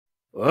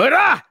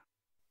Ura!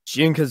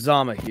 Shin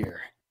Kazama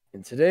here,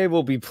 and today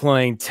we'll be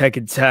playing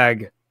Tekken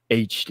Tag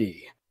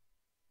HD.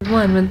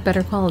 One with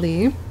better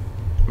quality.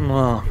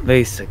 Well,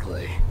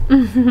 basically.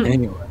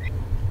 Anyway,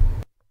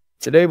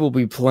 today we'll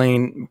be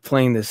playing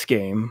this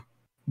game,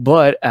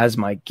 but as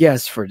my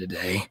guest for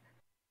today,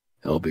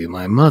 it'll be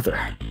my mother.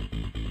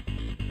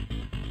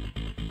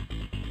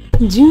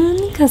 Jun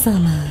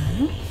Kazama.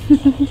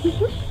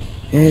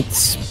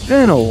 It's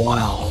been a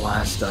while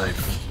last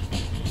I've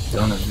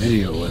done a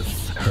video with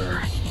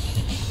her.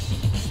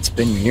 It's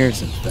been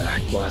years, in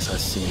fact, last I've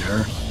seen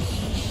her,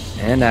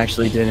 and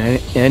actually did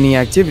any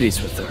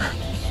activities with her.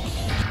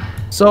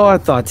 So I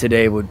thought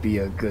today would be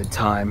a good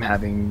time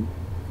having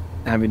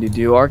to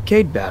do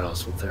arcade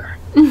battles with her.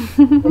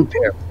 And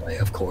pair play,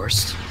 of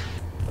course.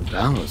 But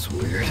that was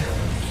weird.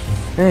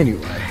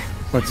 Anyway,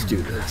 let's do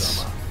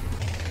this.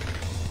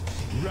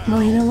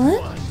 Well, you know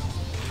what?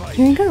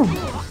 Here you go.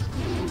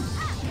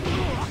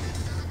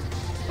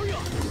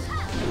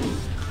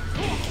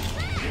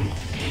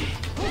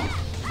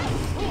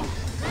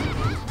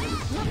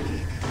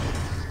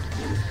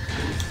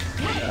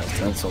 I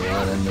sense a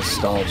lot of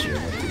nostalgia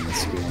within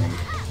this game.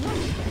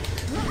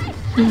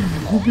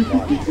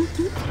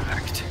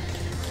 Fact.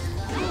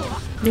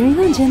 There you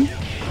go, Jin.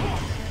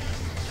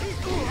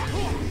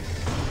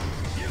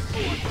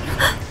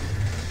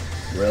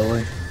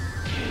 Really?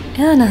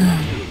 Anna.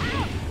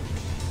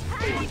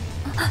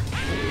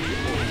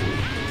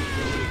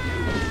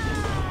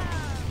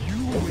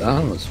 Well,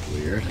 that was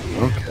weird.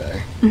 Okay.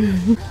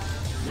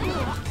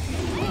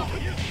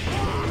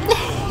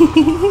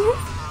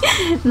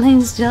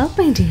 Nice job,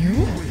 my dear.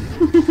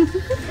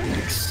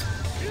 Thanks.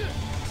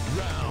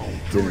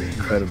 Did an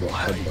incredible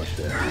headbutt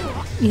there.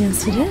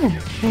 Yes, you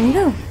did. There you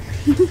go.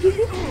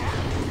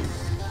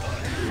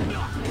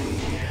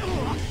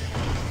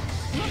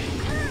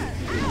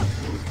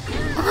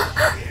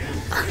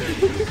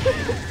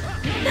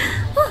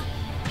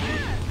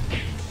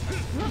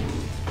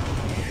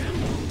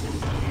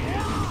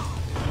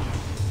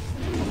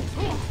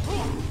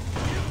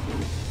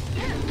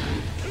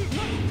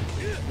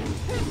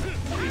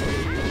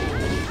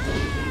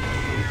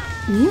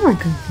 You were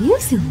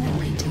confusing them,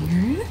 my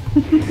dear.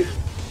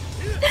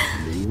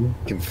 Me?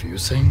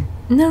 Confusing?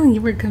 No,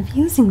 you were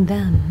confusing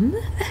them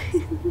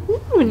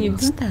when you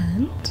did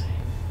that.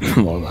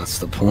 Well, that's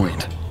the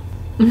point.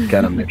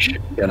 Gotta make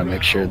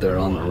sure they're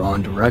on the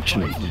wrong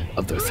direction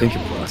of their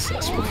thinking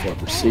process before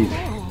proceeding.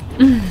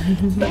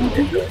 If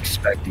they're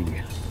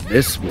expecting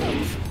this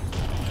move,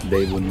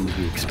 they wouldn't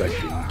be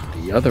expecting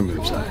the other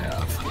moves I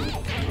have.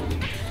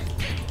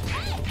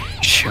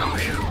 Show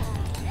you.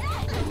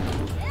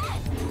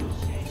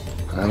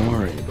 I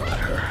worry about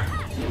her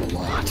a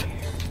lot.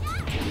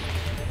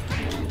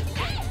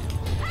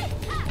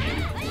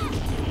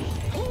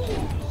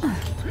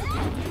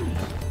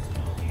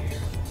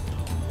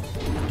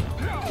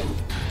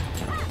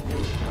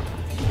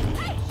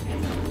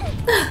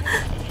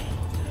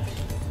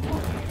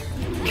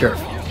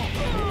 Careful.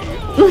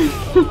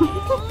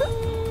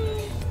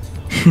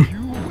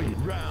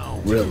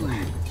 Really?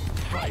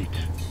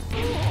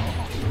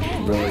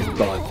 Really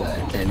thought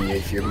that any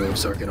of your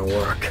moves are gonna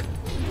work.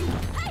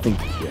 Think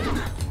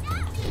again.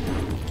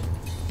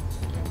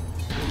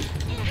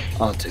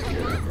 I'll take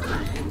care of her.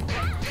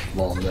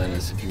 Well, then,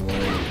 as if you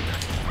want to.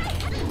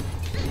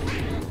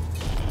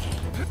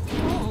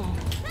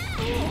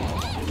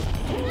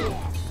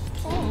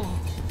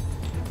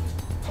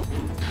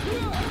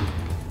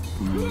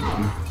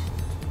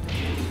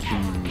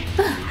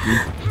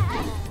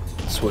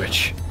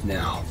 Switch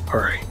now.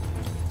 Hurry.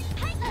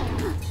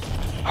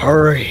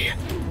 Hurry!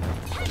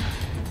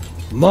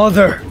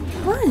 Mother!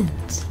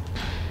 What?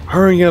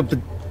 Hurry up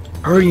and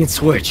hurry and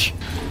switch.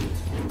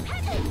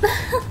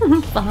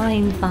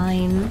 Fine,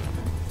 fine.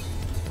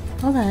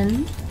 Hold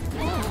on.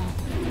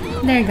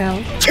 There you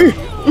go.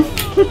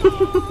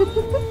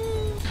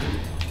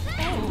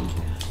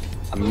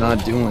 I'm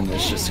not doing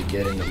this just to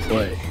get into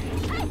play.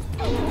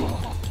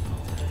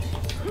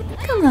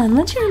 Come on,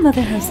 let your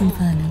mother have some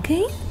fun,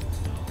 okay?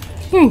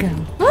 Here you go.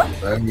 Huh?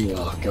 Very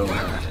well, go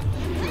ahead.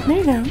 There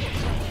you go.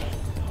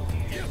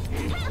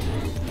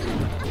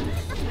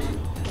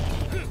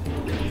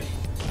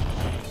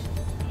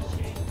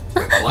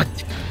 What?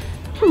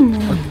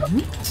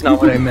 That's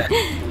not what I meant.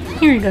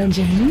 Here you go,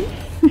 Jen.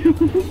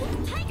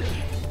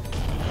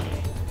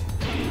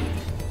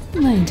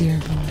 My dear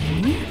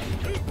boy.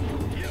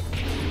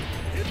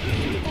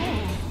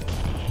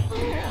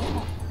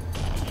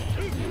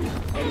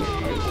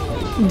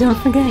 Don't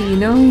forget, you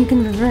know you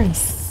can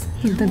reverse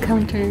the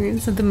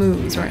counters of the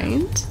moves,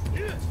 right?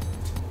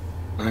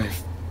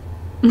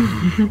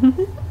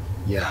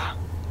 Yeah.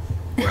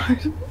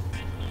 Right.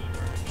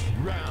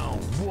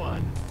 Round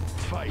one,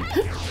 fight.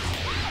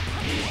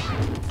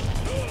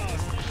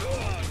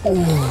 Ooh.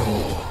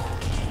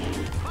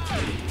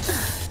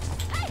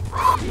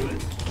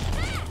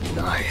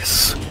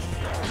 Nice.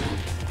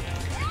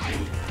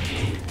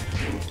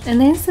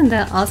 And they said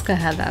that Asuka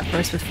had that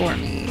first before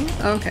me.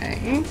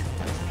 Okay.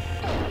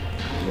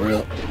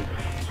 Real.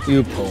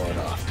 You pull it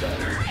off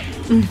better.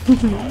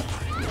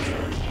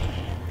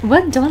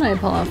 What don't I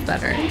pull off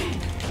better?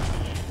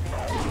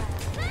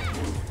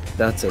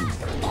 That's an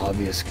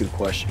obvious good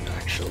question,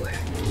 actually.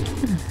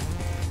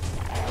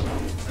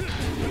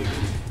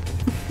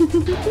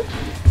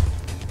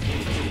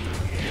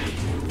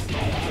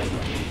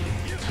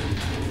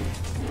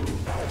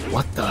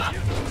 What the?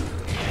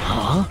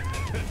 Huh?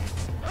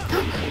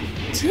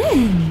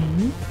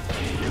 Jin!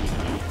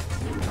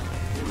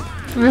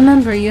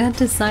 Remember, you had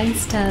to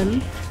sidestep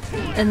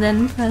and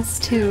then press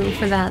 2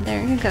 for that.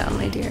 There you go,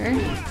 my dear.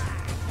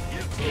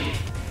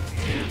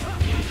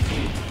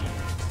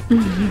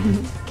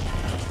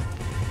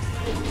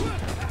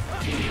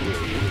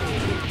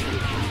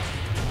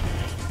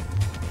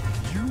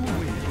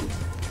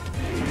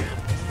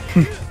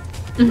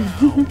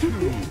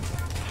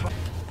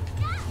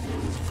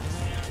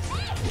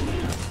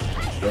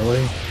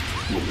 Really?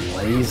 You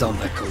lays on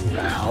the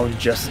ground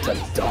just to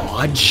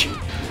dodge?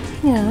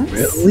 Yes.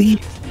 Really?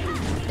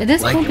 It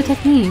is Like- quite a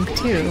technique,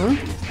 too.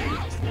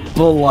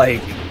 But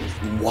like,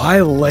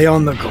 why lay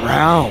on the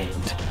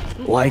ground?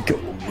 Like,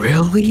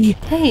 really?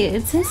 Hey,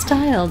 it's his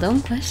style,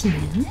 don't question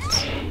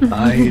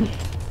it.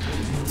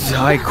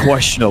 I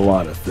question a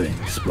lot of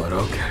things, but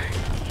okay.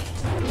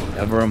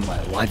 Never in my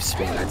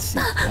lifespan I'd see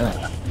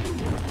that.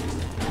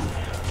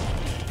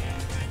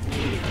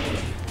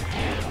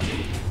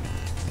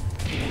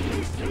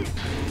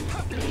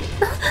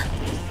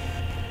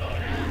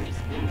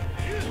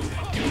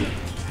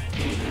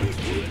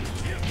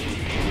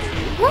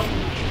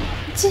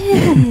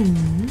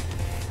 Jin!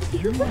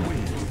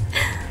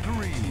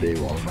 They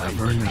will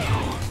never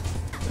know.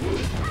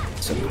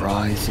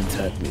 Surprise and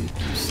technique,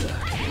 you said.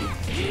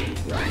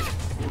 Right.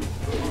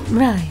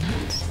 Right.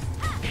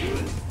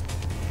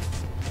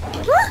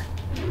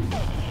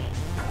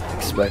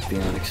 Expect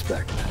the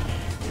unexpected.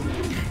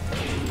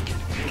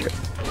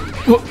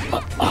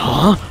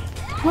 Huh?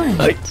 What?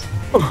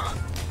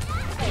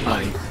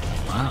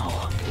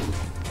 Wow.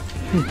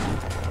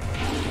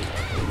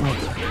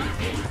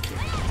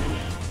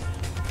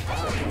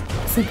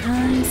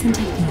 Surprise and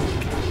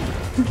technique.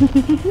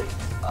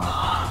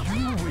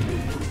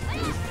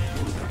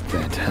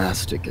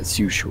 Fantastic as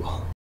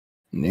usual.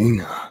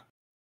 Nina.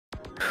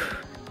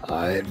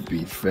 I'd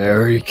be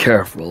very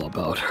careful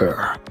about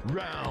her.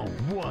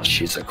 Round 1.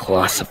 She's a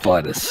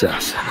classified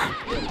assassin.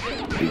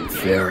 Be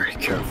very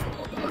careful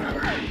about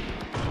her.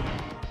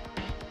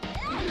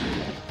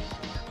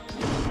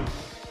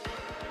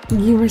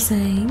 You were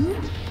saying?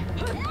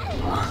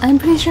 I'm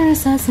pretty sure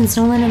assassins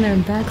don't land on their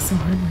back so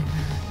hard like that.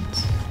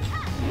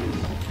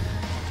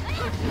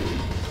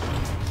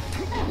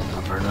 You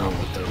never know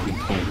what they're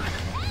replaying.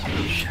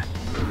 Shit.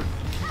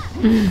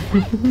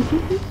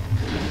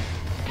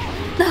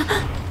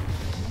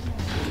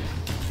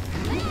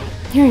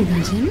 Here you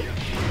go, Jin.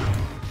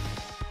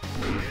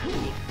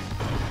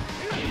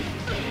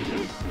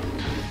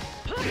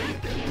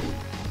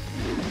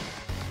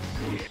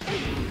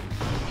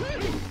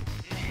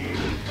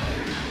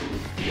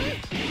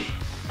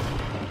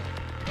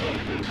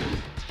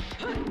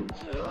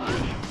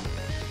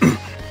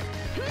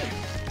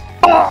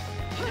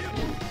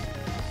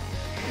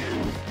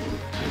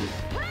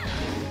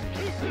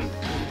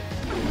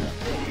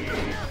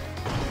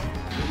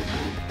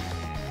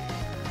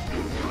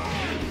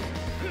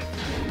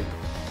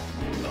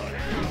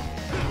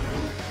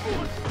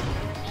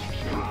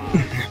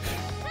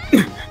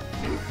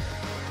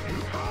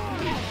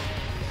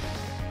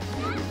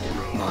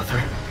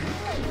 Mother.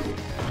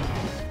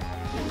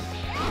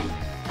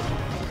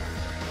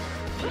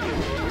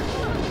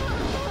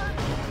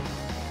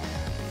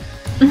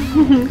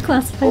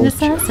 Classified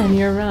assassin,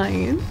 you're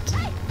right.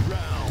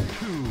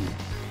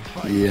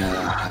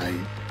 Yeah,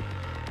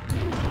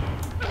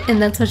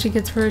 And that's what she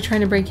gets for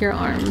trying to break your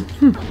arm.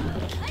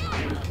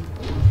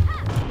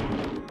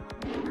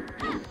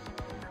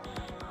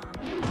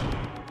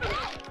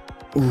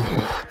 Ooh.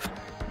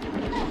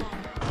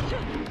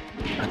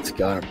 That's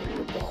gotta break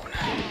a bone.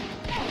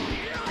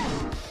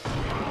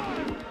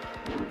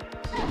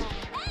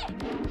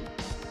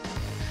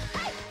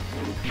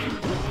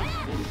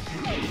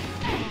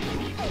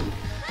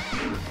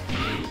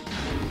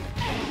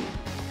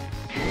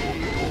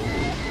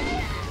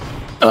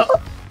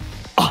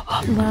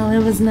 Well, it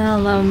was not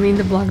allowing me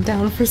to block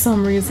down for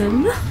some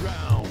reason.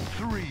 Round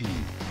 3.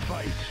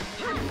 Fight.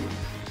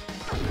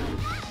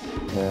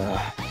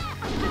 Yeah,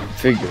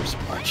 figures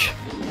much.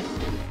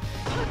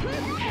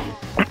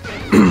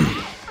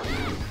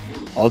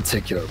 I'll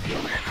take it over,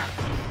 Brian.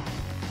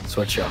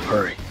 Switch up,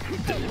 hurry.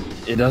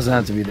 It doesn't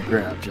have to be the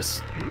grab,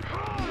 just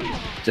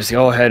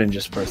go ahead and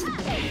just press the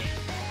button.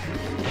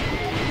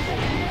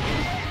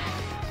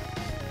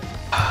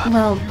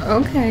 Well,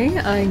 okay,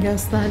 I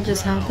guess that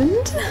just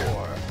happened.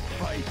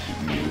 Fight.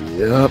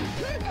 Yep,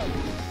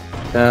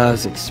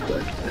 as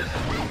expected.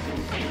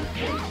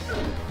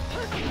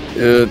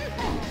 I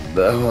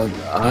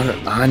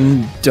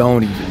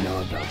don't even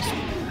know if that was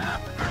going to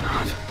happen or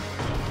not.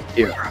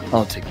 Here,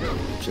 I'll take it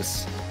over,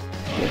 just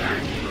there.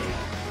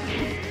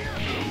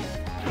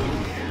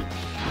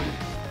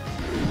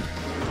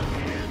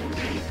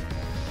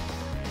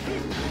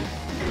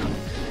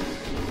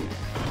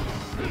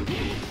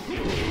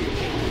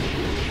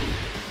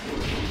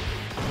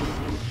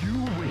 You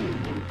win.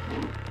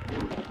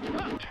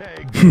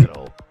 Tag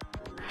battle.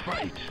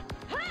 Fight.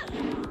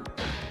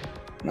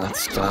 That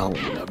style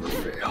will never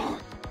fail.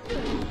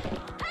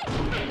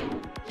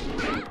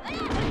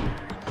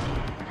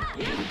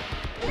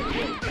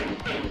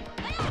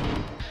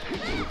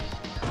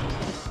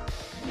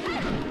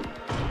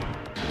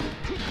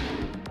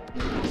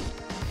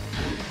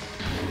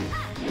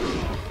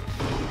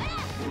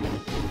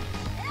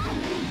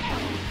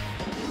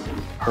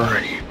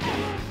 Hurry.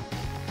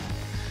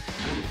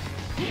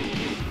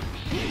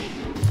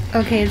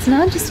 Okay, it's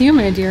not just you,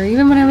 my dear.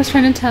 Even when I was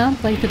trying to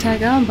tap, like, the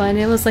tag out button,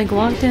 it was, like,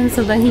 locked in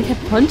so that he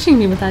kept punching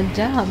me with that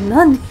jab.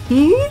 Not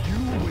he?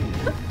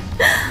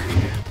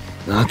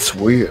 That's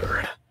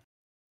weird.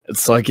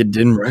 It's like it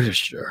didn't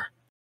register.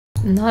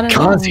 Not at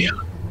all. Kazuya.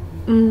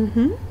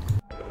 Mm-hmm.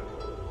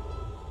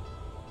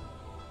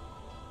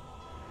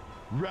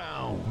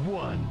 Round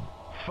 1.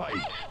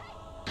 Fight.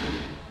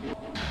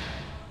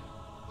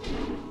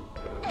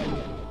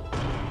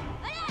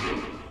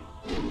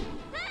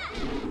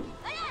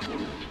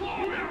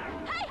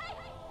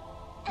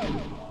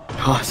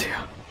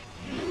 Kazuya.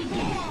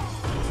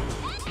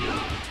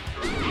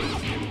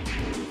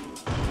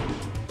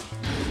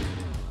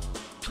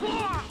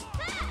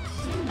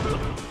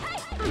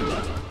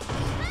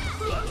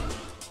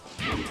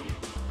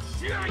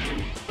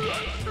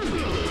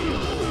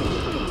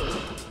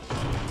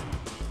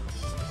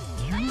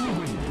 You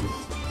win.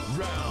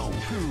 Round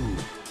 2.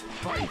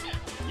 Fight.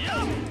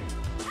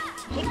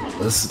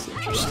 This is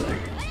interesting.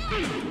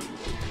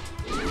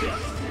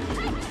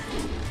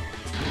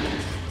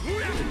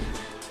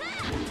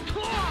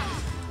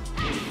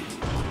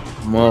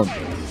 Mom,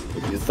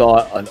 if you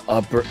thought a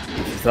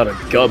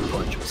gut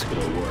punch was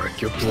gonna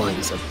work, you're blind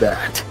as a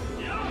bat.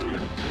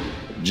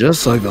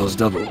 Just like those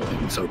double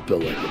wings are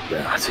built like a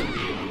bat.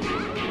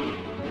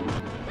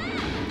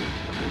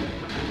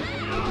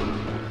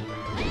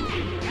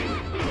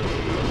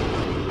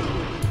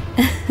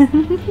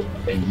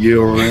 And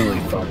you really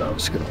thought that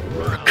was gonna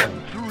work.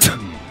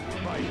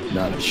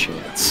 Not a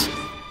chance.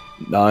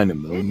 9 in a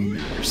million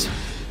years.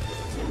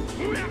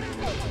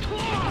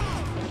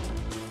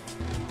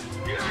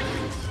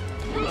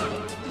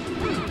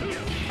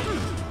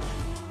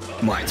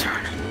 My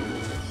turn.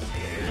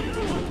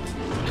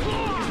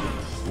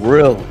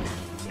 Really?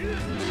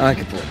 I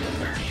could play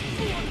better.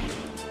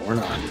 Or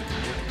not.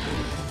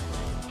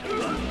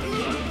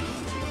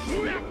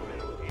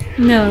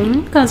 No,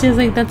 Kazuya's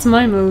like, that's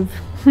my move.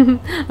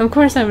 Of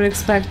course I would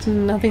expect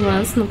nothing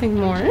less, nothing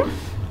more.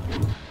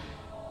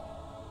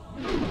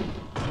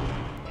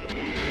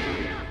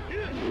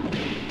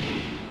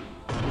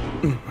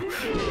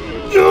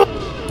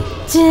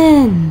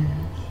 Jin!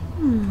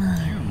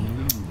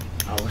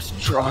 I was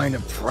trying to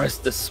press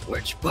the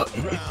switch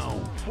button.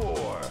 Round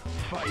 4.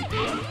 Fight.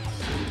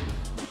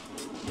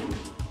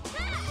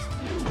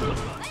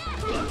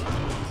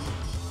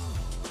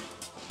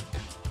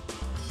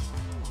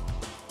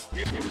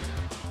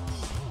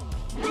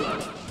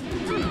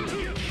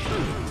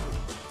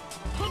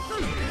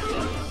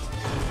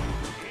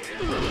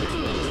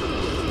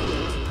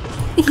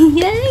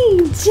 Yay,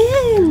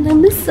 Jin!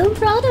 I'm so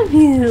proud of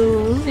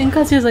you! And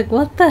Kazuya's like,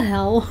 what the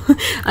hell?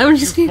 I was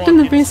just kicked in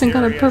the face and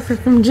got a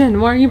perfect from Jin.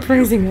 Why are you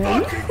praising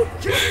him?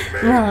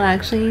 Well,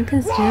 actually,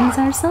 because Jin's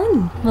our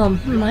son. Well,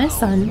 my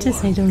son, to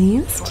say the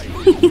least.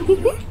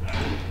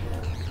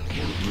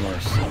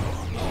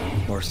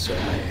 More so I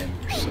am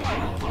your son.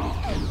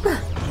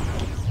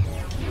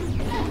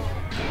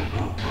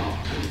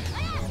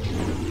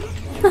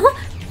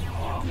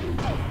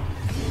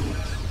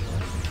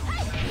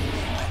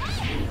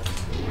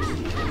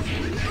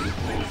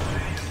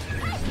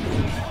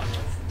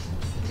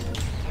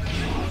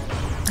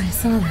 I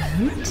saw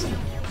that.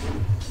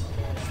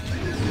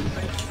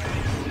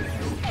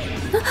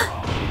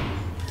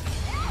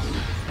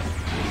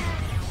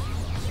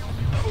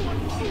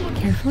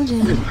 Careful,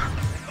 Jin.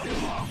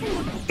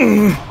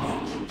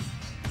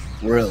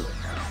 Really?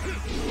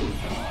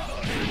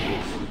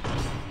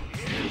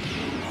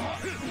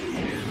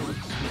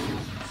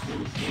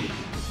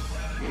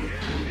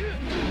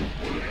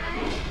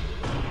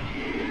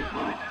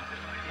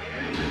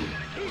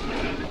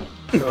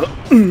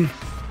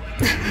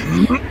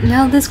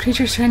 Now this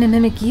creature's trying to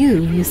mimic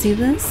you. You see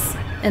this?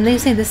 And they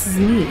say this is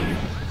me.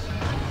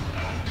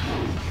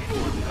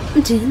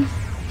 Jin?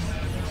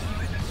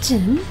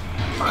 Jin?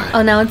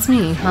 Oh, now it's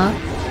me, huh?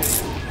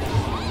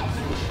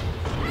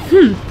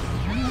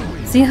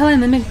 See how I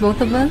mimicked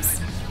both of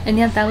us? And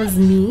yet that was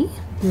me?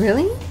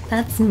 Really?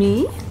 That's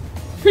me?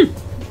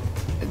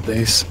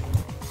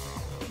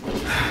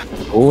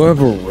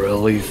 Whoever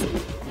really,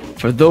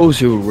 for those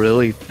who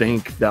really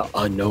think that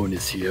unknown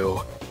is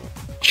you,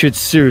 should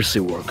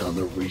seriously work on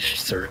the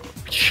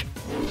research.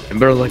 And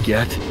better luck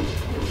yet,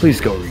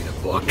 please go read a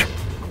book.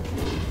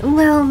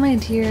 Well, my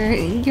dear,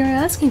 you're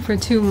asking for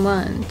too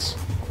much.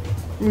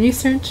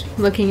 Research,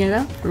 looking it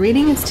up,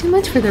 reading is too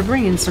much for their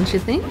brains, don't you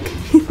think?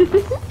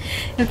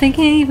 If they can't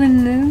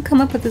even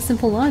come up with the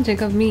simple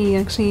logic of me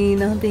actually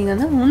not being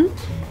unknown,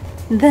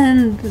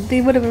 then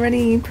they would have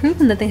already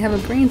proven that they have a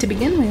brain to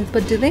begin with,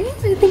 but do they?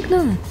 I think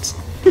not.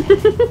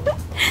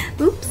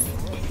 Oops.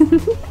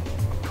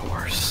 Of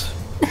course.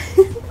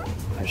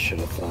 I should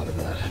have thought of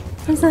that.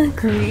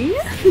 Exactly.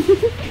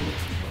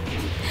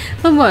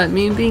 But what,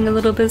 me being a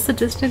little bit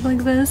sadistic like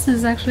this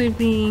is actually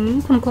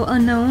being quote-unquote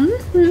unknown?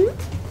 Hmm?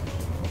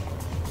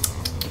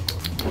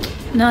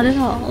 Not at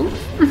all.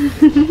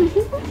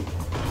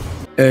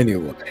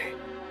 Anyway,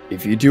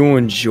 if you do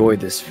enjoy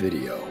this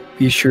video,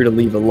 be sure to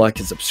leave a like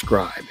and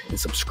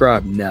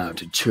subscribe now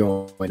to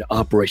join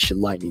Operation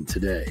Lightning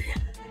today.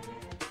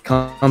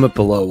 Comment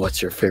below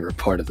what's your favorite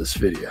part of this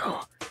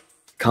video.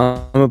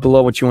 Comment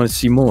below what you want to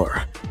see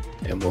more,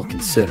 and we'll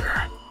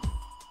consider.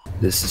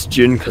 This is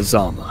Jin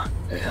Kazama,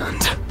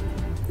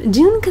 and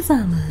Jin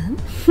Kazama.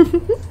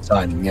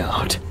 signing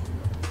out.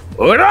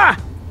 Ora!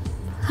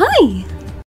 Hi!